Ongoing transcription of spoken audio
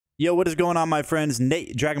Yo, what is going on, my friends?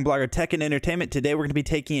 Nate, Dragon Blogger Tech and Entertainment. Today we're going to be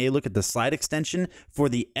taking a look at the slide extension for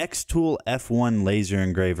the xTool F1 laser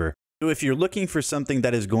engraver. So if you're looking for something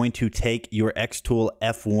that is going to take your xTool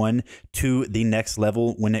F1 to the next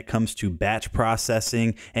level when it comes to batch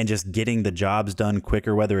processing and just getting the jobs done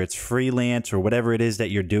quicker, whether it's freelance or whatever it is that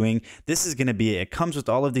you're doing, this is going to be it. It comes with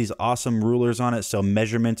all of these awesome rulers on it, so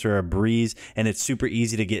measurements are a breeze, and it's super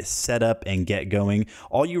easy to get set up and get going.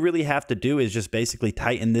 All you really have to do is just basically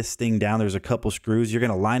tighten this thing down. There's a couple screws. You're going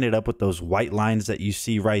to line it up with those white lines that you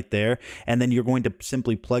see right there, and then you're going to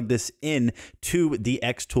simply plug this in to the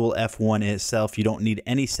xTool F1 itself. You don't need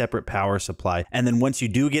any separate power supply. And then once you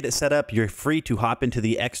do get it set up, you're free to hop into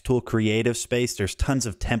the xTool creative space. There's tons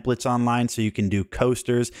of templates online, so you can do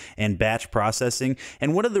coasters and batch processing.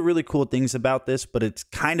 And one of the really cool things about this, but it's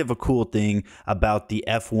kind of a cool thing about the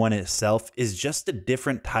F1 itself, is just the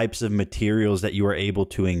different types of materials that you are able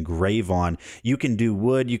to engrave on. You can do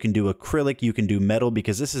wood, you can do acrylic, you can do metal,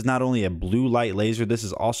 because this is not only a blue light laser, this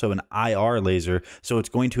is also an IR laser. So it's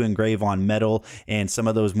going to engrave on metal and some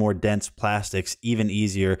of those more dense plastics even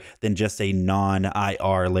easier than just a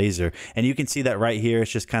non-IR laser. And you can see that right here.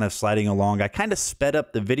 It's just kind of sliding along. I kind of sped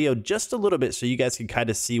up the video just a little bit so you guys can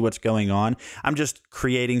kind of see what's going on. I'm just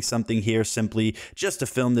creating something here simply just to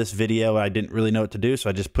film this video. I didn't really know what to do,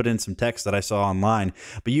 so I just put in some text that I saw online.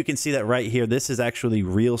 But you can see that right here. This is actually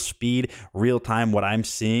real speed, real time, what I'm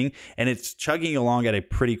seeing, and it's chugging along at a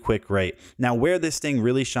pretty quick rate. Now, where this thing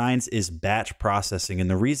really shines is batch processing.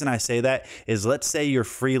 And the reason I say that is, let's say you're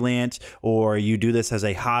freelance, or you do this as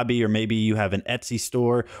a hobby, or maybe you have an Etsy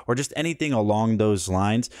store, or just anything along those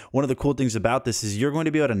lines. One of the cool things about this is you're going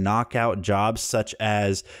to be able to knock out jobs such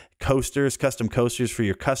as coasters, custom coasters for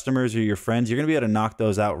your customers or your friends. You're going to be able to knock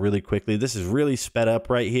those out really quickly. This is really sped up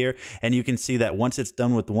right here, and you can see that once it's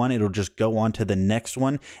done with one, it'll just go on to the next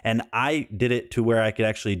one. And I did it to where I could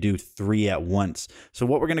actually do 3 at once. So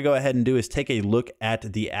what we're going to go ahead and do is take a look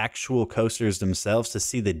at the actual coasters themselves to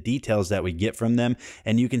see the details that we get from them,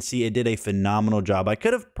 and you can see it did a phenomenal job. I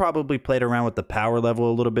could have probably played around with the power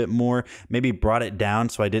level a little bit more, maybe brought it down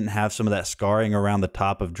so I didn't have some of that scarring around the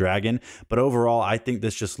top of Dragon, but overall I think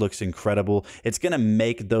this just looks incredible. It's going to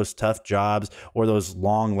make those tough jobs or those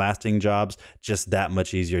long lasting jobs just that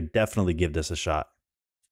much easier. Definitely give this a shot.